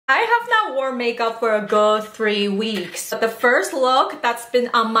I have not worn makeup for a good 3 weeks. But the first look that's been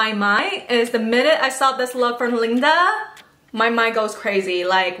on my mind is the minute I saw this look from Linda, my mind goes crazy.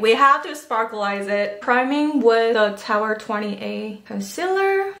 Like, we have to sparklize it. Priming with the Tower 20A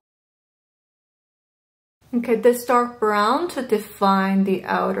concealer. Okay, this dark brown to define the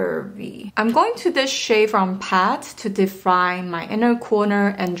outer V. I'm going to this shade from Pat to define my inner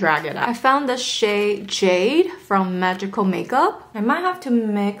corner and drag it out. I found the shade Jade from Magical Makeup. I might have to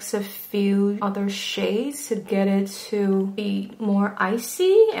mix a few other shades to get it to be more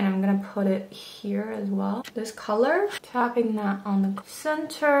icy, and I'm gonna put it here as well. This color, tapping that on the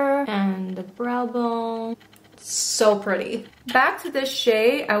center and the brow bone. So pretty. Back to this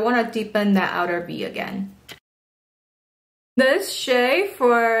shade, I want to deepen the outer V again. This shade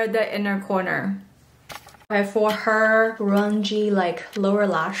for the inner corner. Okay, for her grungy like lower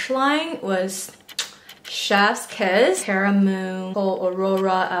lash line was Chef's Kiss, Cara Moon,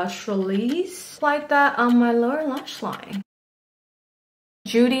 Aurora Australis. Like that on my lower lash line.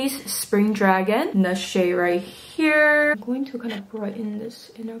 Judy's Spring Dragon, the shade right here. I'm going to kind of brighten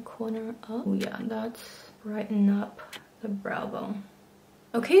this inner corner up. Oh yeah, that's brighten up the brow bone.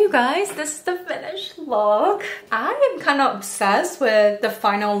 Okay, you guys, this is the finished look. I am kind of obsessed with the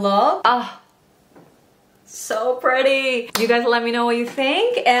final look. Ah, so pretty. You guys let me know what you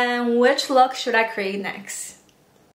think and which look should I create next.